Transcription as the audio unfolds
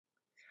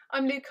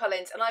I'm Lou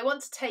Collins and I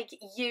want to take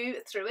you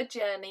through a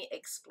journey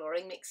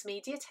exploring mixed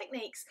media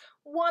techniques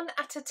one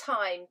at a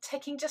time,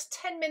 taking just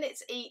 10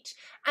 minutes each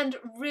and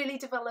really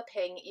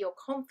developing your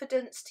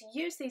confidence to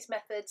use these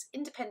methods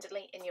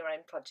independently in your own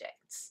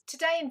projects.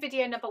 Today in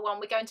video number 1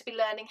 we're going to be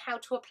learning how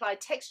to apply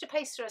texture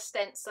paste to a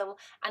stencil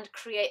and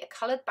create a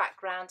coloured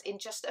background in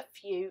just a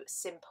few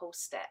simple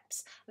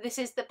steps. This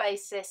is the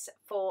basis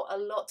for a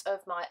lot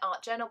of my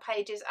art journal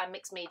pages and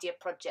mixed media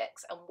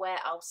projects and where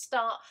I'll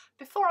start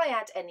before I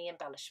add any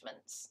embellishments.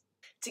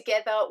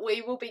 Together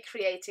we will be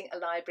creating a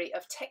library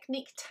of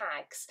technique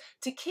tags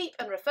to keep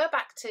and refer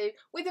back to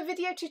with a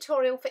video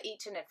tutorial for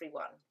each and every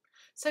one.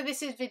 So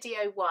this is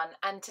video 1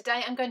 and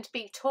today I'm going to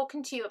be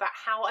talking to you about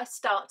how I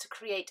start to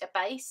create a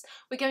base.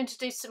 We're going to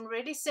do some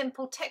really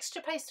simple texture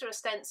paste through a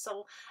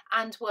stencil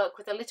and work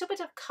with a little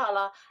bit of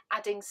colour,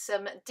 adding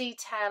some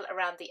detail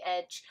around the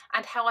edge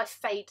and how I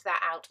fade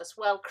that out as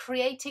well,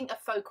 creating a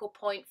focal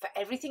point for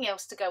everything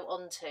else to go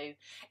onto.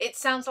 It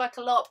sounds like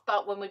a lot,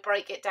 but when we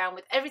break it down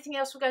with everything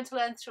else we're going to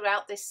learn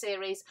throughout this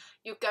series,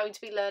 you're going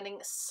to be learning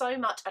so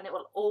much and it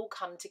will all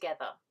come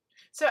together.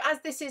 So as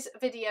this is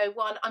video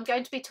 1, I'm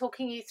going to be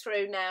talking you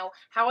through now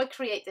how I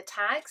create the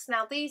tags.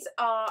 Now these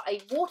are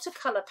a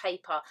watercolour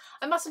paper.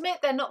 I must admit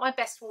they're not my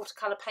best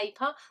watercolour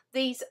paper.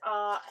 These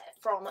are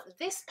from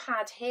this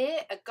pad here,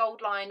 a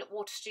Goldline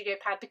Water Studio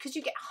pad, because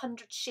you get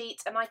 100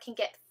 sheets and I can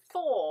get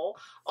 4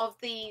 of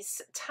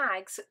these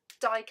tags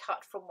die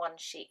cut from one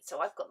sheet, so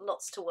I've got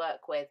lots to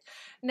work with.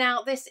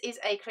 Now this is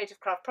a Creative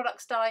Craft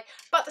Products die,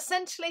 but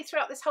essentially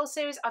throughout this whole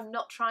series I'm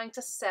not trying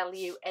to sell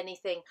you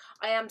anything.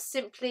 I am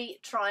simply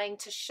trying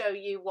to show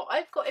you what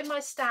I've got in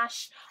my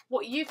stash,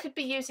 what you could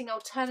be using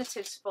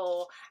alternatives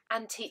for,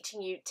 and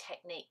teaching you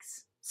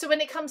techniques. So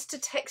when it comes to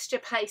texture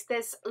paste,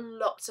 there's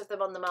lots of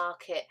them on the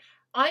market.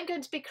 I'm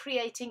going to be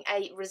creating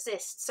a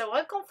resist, so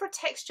I've gone for a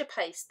texture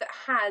paste that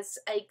has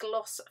a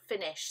gloss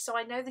finish, so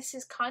I know this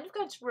is kind of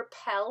going to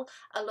repel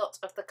a lot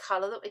of the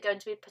colour that we're going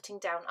to be putting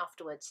down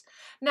afterwards.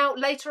 Now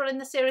later on in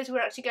the series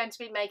we're actually going to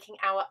be making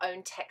our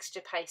own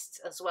texture pastes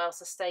as well,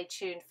 so stay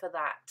tuned for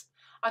that.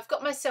 I've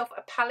got myself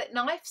a palette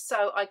knife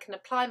so I can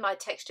apply my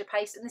texture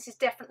paste, and this is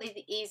definitely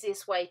the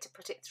easiest way to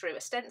put it through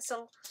a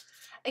stencil.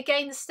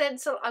 Again, the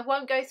stencil, I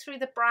won't go through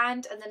the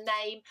brand and the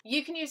name.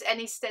 You can use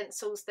any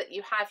stencils that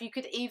you have. You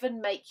could even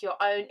make your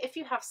own if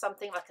you have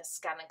something like a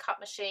scan and cut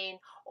machine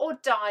or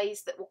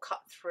dies that will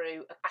cut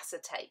through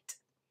acetate.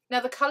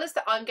 Now the colours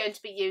that I'm going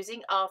to be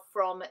using are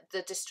from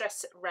the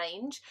Distress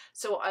range.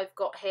 So I've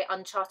got here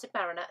Uncharted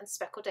Mariner and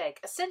Speckled Egg.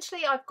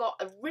 Essentially I've got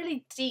a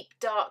really deep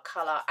dark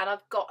colour and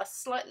I've got a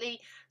slightly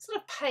sort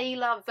of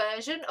paler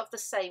version of the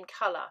same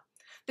colour.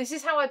 This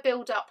is how I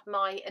build up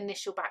my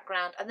initial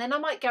background, and then I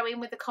might go in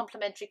with a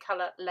complementary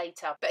colour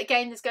later. But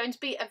again, there's going to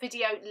be a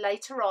video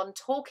later on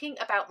talking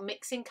about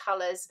mixing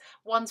colours,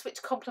 ones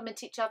which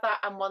complement each other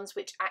and ones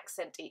which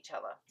accent each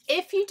other.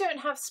 If you don't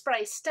have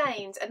spray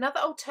stains, another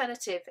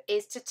alternative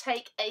is to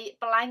take a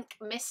blank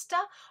mister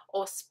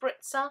or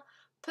spritzer,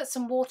 put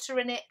some water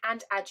in it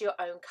and add your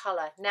own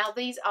colour. Now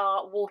these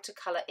are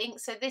watercolour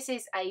ink, so this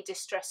is a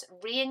Distress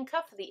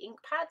re-inker for the ink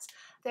pads.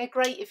 They're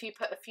great if you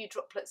put a few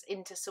droplets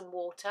into some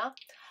water.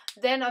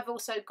 Then I've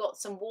also got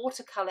some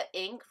watercolour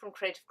ink from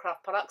Creative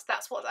Craft Products.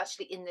 That's what's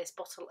actually in this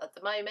bottle at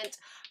the moment,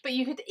 but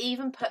you could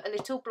even put a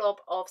little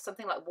blob of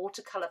something like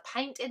watercolour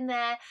paint in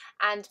there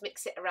and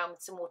mix it around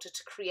with some water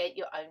to create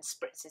your own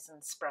spritzes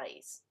and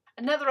sprays.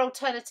 Another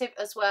alternative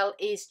as well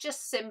is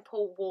just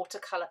simple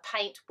watercolour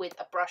paint with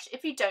a brush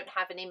if you don't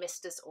have any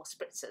misters or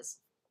spritzers.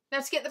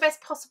 Now to get the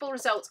best possible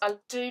results, I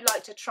do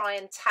like to try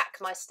and tack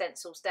my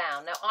stencils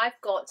down. Now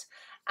I've got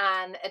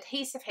an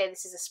adhesive here.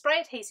 This is a spray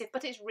adhesive,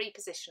 but it's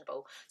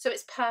repositionable, so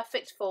it's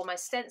perfect for my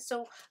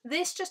stencil.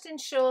 This just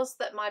ensures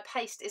that my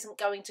paste isn't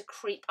going to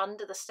creep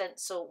under the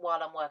stencil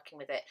while I'm working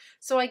with it.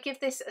 So I give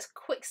this a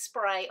quick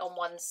spray on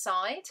one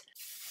side.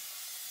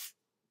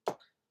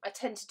 I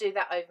tend to do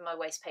that over my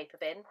waste paper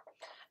bin,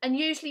 and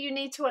usually you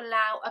need to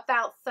allow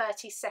about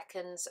 30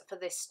 seconds for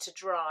this to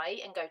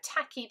dry and go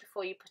tacky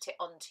before you put it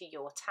onto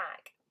your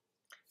tag.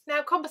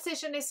 Now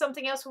composition is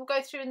something else we'll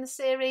go through in the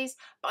series,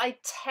 but I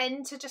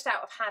tend to just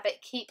out of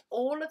habit keep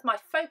all of my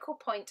focal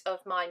point of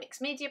my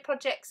mixed media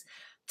projects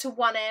to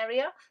one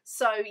area.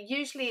 So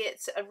usually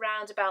it's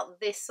around about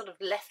this sort of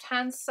left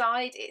hand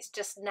side. It's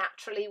just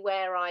naturally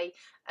where I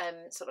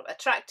sort of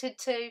attracted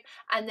to,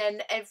 and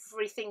then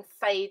everything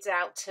fades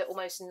out to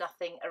almost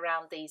nothing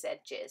around these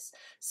edges.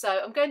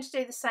 So I'm going to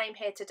do the same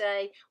here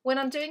today. When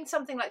I'm doing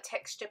something like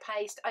texture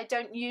paste, I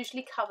don't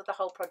usually cover the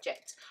whole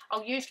project.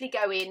 I'll usually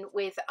go in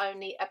with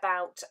only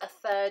about a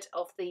third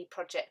of the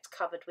project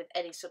covered with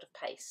any sort of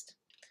paste.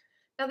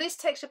 Now this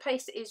texture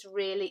paste is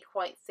really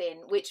quite thin,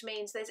 which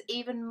means there's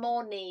even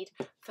more need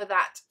for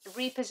that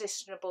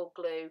repositionable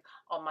glue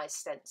on my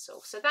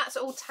stencil. So that's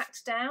all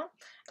tacked down,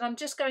 and I'm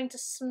just going to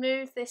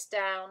smooth this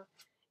down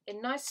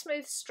in nice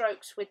smooth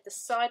strokes with the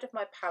side of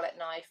my palette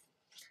knife.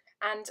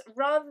 And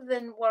rather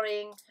than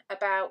worrying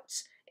about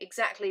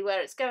exactly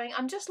where it's going,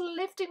 I'm just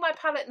lifting my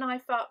palette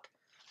knife up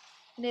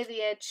near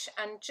the edge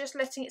and just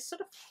letting it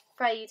sort of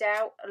fade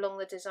out along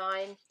the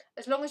design.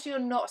 As long as you're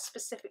not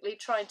specifically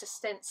trying to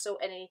stencil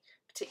any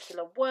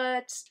particular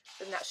words,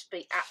 then that should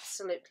be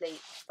absolutely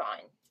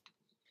fine.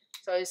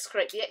 So I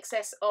scrape the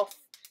excess off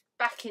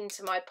back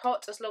into my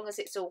pot as long as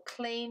it's all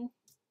clean,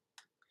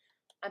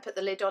 and put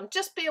the lid on.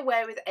 Just be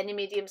aware with any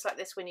mediums like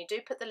this, when you do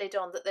put the lid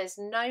on, that there's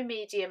no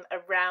medium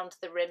around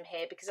the rim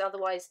here, because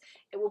otherwise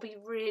it will be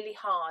really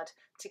hard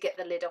to get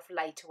the lid off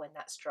later when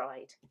that's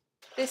dried.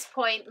 At this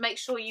point, make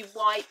sure you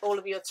wipe all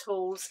of your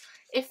tools.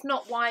 If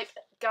not wipe,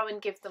 go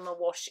and give them a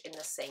wash in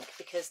the sink,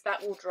 because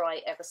that will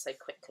dry ever so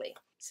quickly.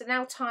 So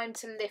now time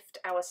to lift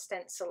our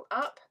stencil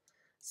up.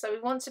 So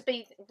we want to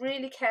be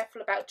really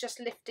careful about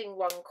just lifting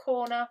one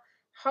corner,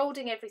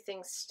 holding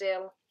everything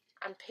still,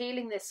 and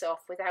peeling this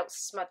off without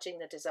smudging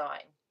the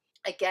design.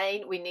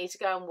 Again, we need to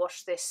go and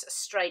wash this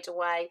straight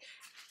away.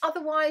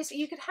 Otherwise,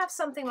 you could have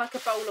something like a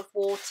bowl of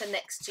water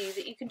next to you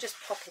that you can just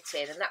pop it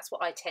in, and that's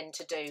what I tend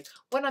to do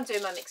when I'm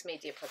doing my mixed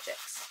media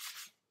projects.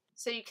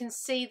 So you can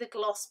see the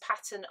gloss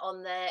pattern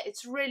on there.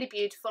 It's really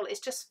beautiful. It's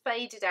just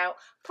faded out.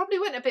 Probably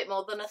went a bit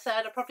more than a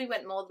third. I probably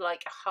went more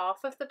like a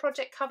half of the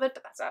project covered,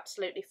 but that's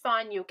absolutely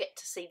fine. You'll get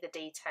to see the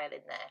detail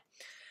in there.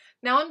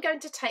 Now I'm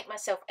going to take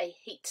myself a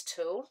heat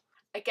tool.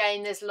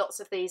 Again, there's lots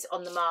of these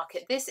on the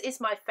market. This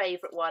is my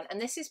favourite one, and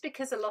this is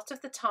because a lot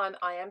of the time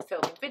I am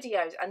filming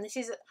videos, and this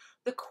is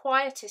the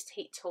quietest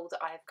heat tool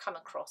that I have come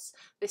across.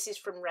 This is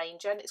from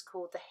Ranger, and it's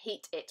called the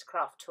Heat It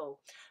craft tool.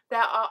 There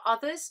are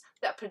others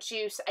that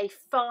produce a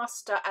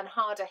faster and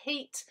harder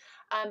heat,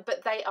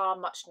 but they are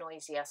much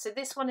noisier. So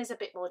this one is a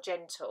bit more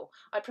gentle.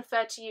 I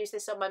prefer to use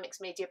this on my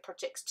mixed media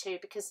projects too,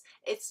 because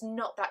it's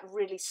not that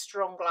really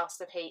strong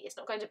blast of heat. It's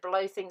not going to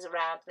blow things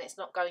around, and it's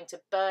not going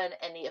to burn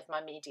any of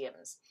my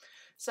mediums.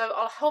 So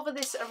I'll hover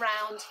this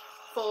around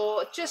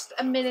for just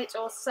a minute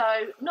or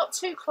so, not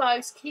too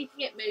close,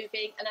 keeping it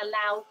moving, and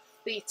allow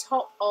the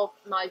top of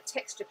my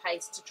texture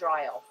paste to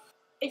dry off.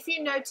 If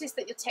you notice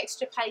that your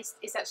texture paste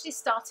is actually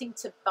starting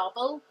to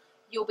bubble,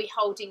 you'll be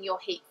holding your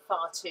heat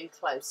far too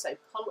close. So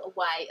pull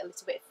away a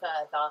little bit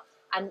further,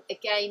 and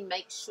again,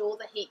 make sure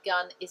the heat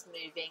gun is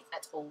moving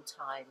at all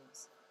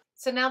times.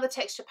 So now the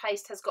texture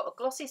paste has got a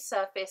glossy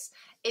surface,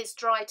 it's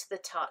dry to the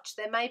touch.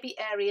 There may be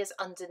areas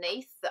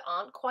underneath that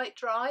aren't quite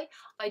dry.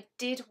 I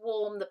did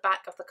warm the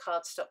back of the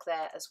cardstock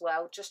there as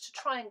well, just to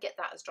try and get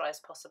that as dry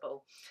as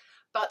possible.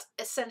 But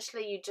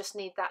essentially you just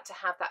need that to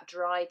have that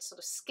dried sort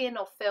of skin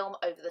or film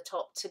over the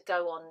top to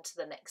go on to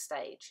the next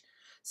stage.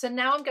 So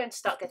now I'm going to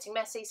start getting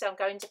messy, so I'm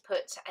going to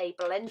put a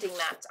blending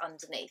mat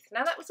underneath.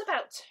 Now that was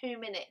about 2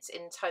 minutes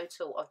in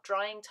total of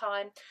drying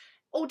time.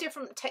 All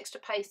different texture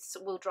pastes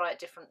will dry at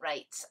different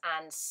rates,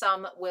 and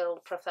some will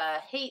prefer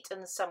heat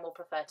and some will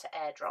prefer to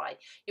air dry.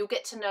 You'll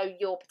get to know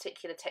your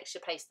particular texture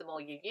paste the more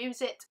you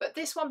use it, but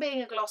this one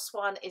being a gloss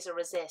one is a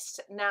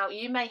resist. Now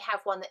you may have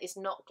one that is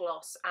not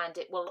gloss and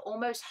it will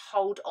almost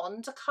hold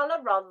on to colour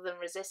rather than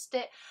resist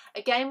it.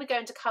 Again, we're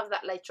going to cover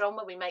that later on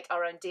when we make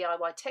our own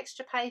DIY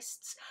texture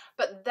pastes,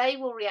 but they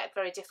will react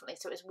very differently,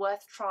 so it's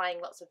worth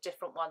trying lots of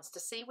different ones to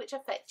see which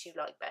effect you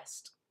like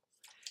best.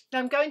 Now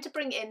I'm going to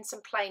bring in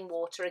some plain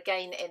water,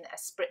 again in a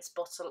Spritzed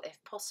bottle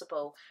if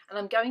possible, and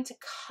I'm going to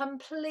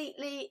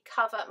completely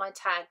cover my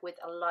tag with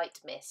a light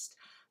mist.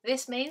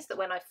 This means that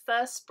when I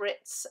first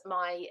spritz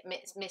my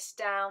mist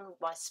down,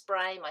 my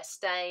spray, my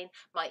stain,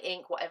 my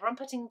ink, whatever I'm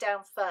putting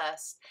down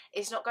first,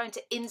 it's not going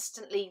to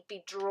instantly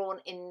be drawn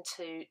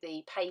into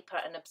the paper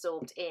and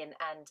absorbed in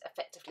and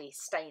effectively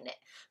stain it.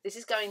 This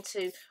is going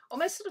to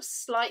almost sort of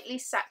slightly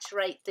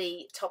saturate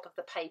the top of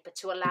the paper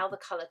to allow the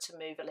colour to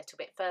move a little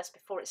bit first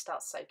before it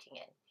starts soaking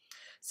in.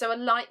 So a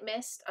light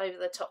mist over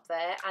the top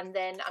there, and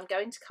then I'm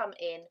going to come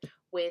in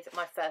with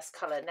my first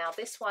colour. Now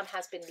this one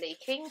has been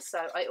leaking,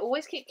 so I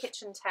always keep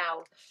kitchen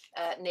towel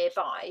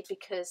nearby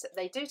because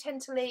they do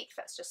tend to leak.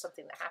 That's just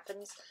something that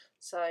happens.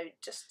 So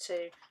just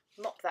to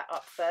mop that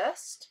up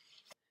first.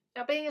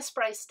 Now being a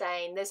spray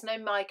stain, there's no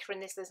mica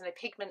in this, there's no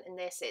pigment in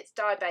this, it's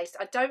dye based.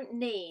 I don't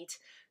need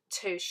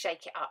to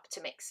shake it up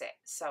to mix it,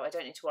 so I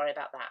don't need to worry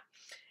about that.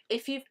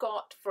 If you've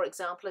got, for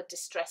example, a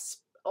distress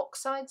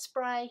oxide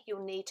spray,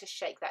 you'll need to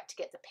shake that to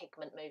get the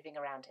pigment moving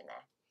around in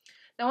there.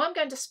 Now I'm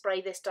going to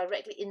spray this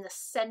directly in the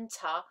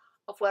centre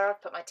of where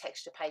I've put my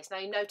texture paste. Now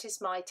you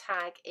notice my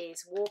tag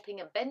is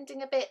warping and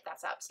bending a bit.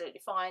 That's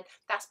absolutely fine.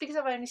 That's because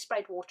I've only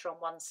sprayed water on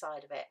one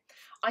side of it.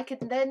 I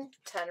can then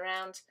turn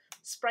around,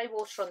 spray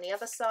water on the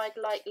other side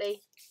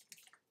lightly,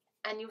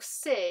 and you'll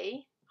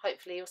see,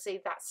 hopefully you'll see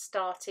that's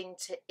starting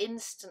to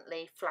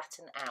instantly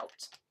flatten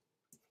out.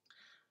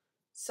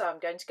 So I'm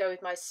going to go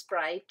with my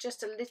spray,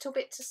 just a little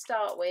bit to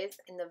start with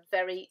in the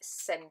very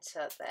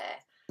centre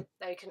there.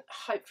 Now you can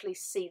hopefully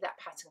see that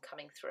pattern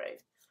coming through.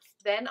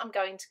 Then I'm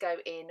going to go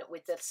in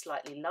with the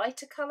slightly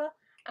lighter colour,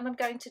 and I'm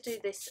going to do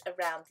this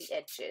around the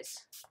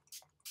edges.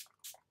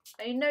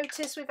 Now you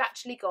notice we've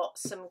actually got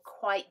some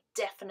quite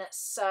definite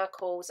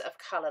circles of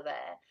colour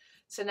there.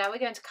 So now we're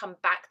going to come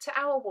back to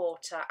our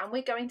water and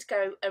we're going to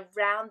go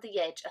around the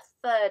edge a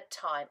third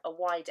time, a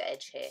wide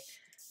edge here.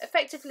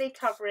 effectively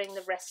covering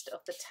the rest of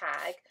the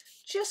tag,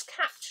 just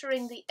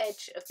capturing the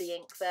edge of the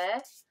ink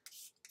there,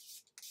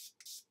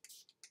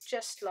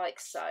 just like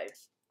so.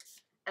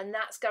 And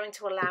that's going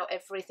to allow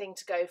everything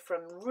to go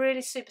from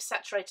really super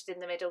saturated in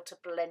the middle to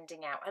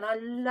blending out. And I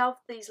love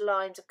these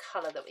lines of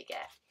colour that we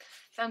get.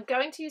 Now I'm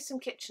going to use some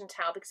kitchen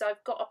towel because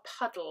I've got a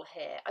puddle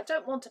here. I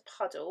don't want a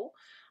puddle.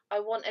 I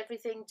want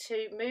everything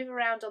to move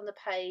around on the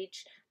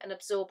page and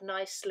absorb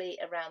nicely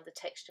around the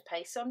texture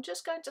paste. So I'm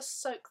just going to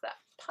soak that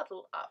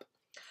puddle up.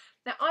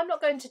 Now I'm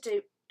not going to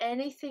do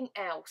anything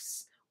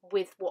else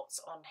with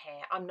what's on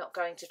here. I'm not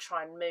going to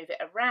try and move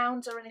it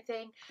around or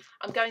anything.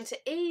 I'm going to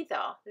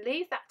either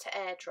leave that to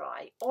air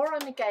dry, or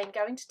I'm again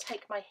going to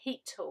take my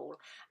heat tool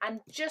and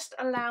just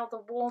allow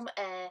the warm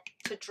air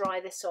to dry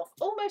this off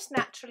almost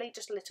naturally,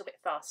 just a little bit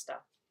faster.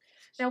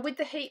 Now with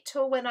the heat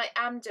tool, when I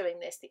am doing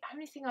this, the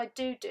only thing I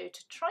do to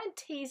try and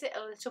tease it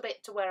a little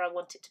bit to where I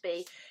want it to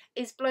be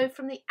is blow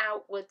from the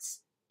outwards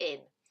in.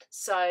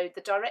 So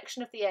the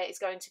direction of the air is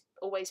going to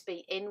always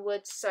be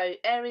inwards, so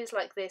areas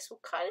like this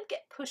will kind of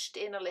get pushed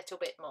in a little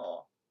bit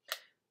more.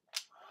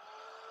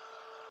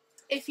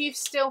 If you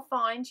still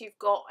find you've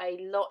got a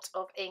lot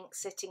of ink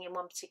sitting in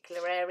one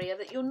particular area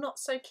that you're not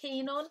so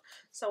keen on,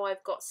 so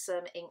I've got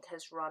some ink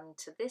has run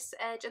to this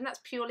edge, and that's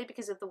purely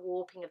because of the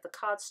warping of the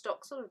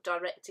cardstock, sort of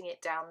directing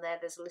it down there.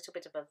 There's a little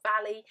bit of a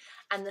valley,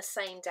 and the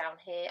same down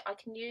here. I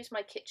can use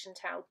my kitchen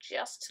towel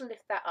just to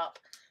lift that up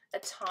a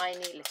tiny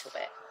little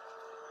bit.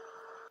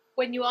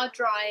 When you are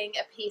drying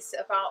a piece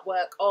of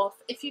artwork off,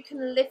 if you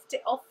can lift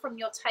it off from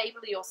your table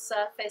or your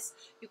surface,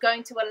 you're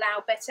going to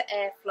allow better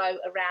airflow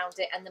around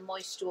it, and the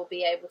moisture will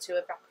be able to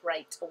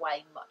evaporate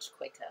away much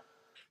quicker.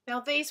 Now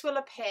these will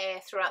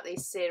appear throughout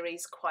these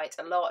series quite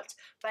a lot.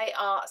 They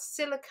are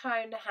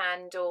silicone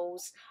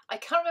handles. I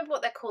can't remember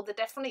what they're called. They're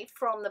definitely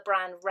from the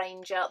brand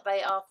Ranger.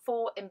 They are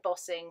for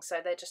embossing, so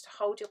they're just to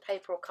hold your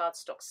paper or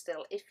cardstock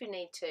still if you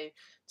need to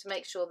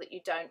make sure that you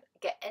don't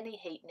get any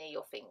heat near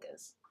your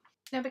fingers.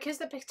 Now because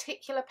the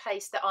particular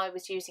paste that I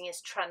was using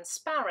is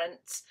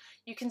transparent,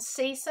 you can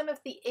see some of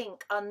the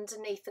ink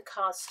underneath the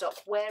cardstock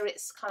where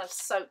it's kind of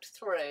soaked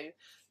through.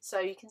 So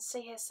you can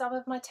see here some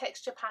of my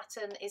texture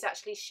pattern is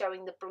actually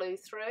showing the blue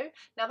through.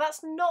 Now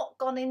that's not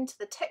gone into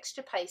the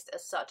texture paste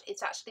as such,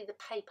 it's actually the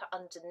paper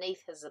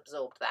underneath has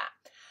absorbed that.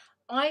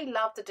 I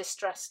love the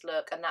distressed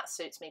look and that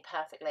suits me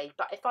perfectly,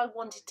 but if I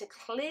wanted to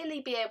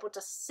clearly be able to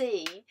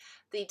see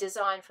the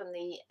design from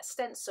the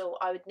stencil,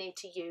 I would need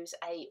to use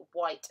a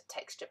white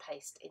texture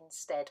paste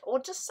instead, or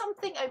just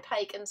something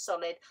opaque and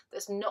solid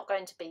that's not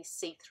going to be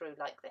see-through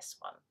like this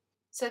one.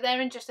 So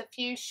there, in just a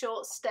few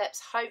short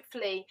steps,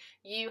 hopefully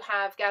you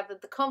have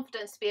gathered the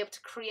confidence to be able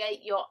to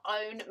create your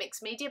own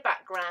mixed media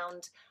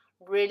background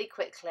really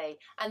quickly.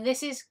 And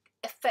this is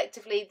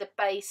effectively the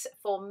base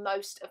for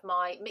most of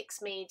my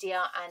mixed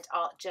media and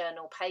art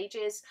journal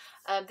pages.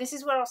 This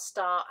is where I'll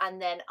start, and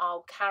then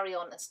I'll carry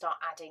on and start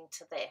adding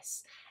to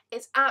this.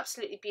 It's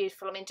absolutely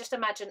beautiful. I mean, just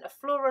imagine a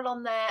floral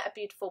on there, a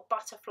beautiful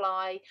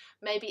butterfly,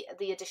 maybe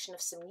the addition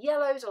of some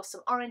yellows or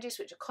some oranges,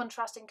 which are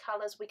contrasting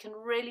colours. We can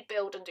really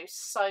build and do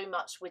so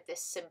much with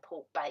this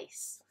simple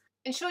base.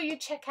 Ensure you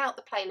check out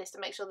the playlist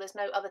and make sure there's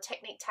no other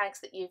technique tags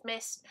that you've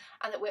missed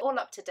and that we're all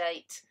up to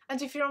date.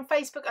 And if you're on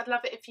Facebook, I'd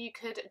love it if you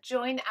could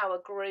join our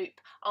group.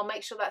 I'll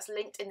make sure that's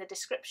linked in the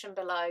description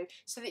below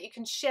so that you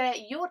can share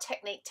your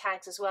technique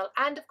tags as well,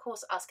 and of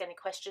course ask any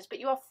questions, but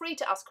you are free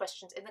to ask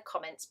questions in the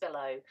comments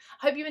below.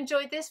 I hope you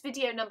enjoyed this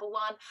video number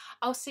 1.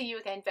 I'll see you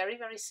again very,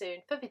 very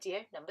soon for video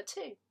number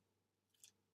 2.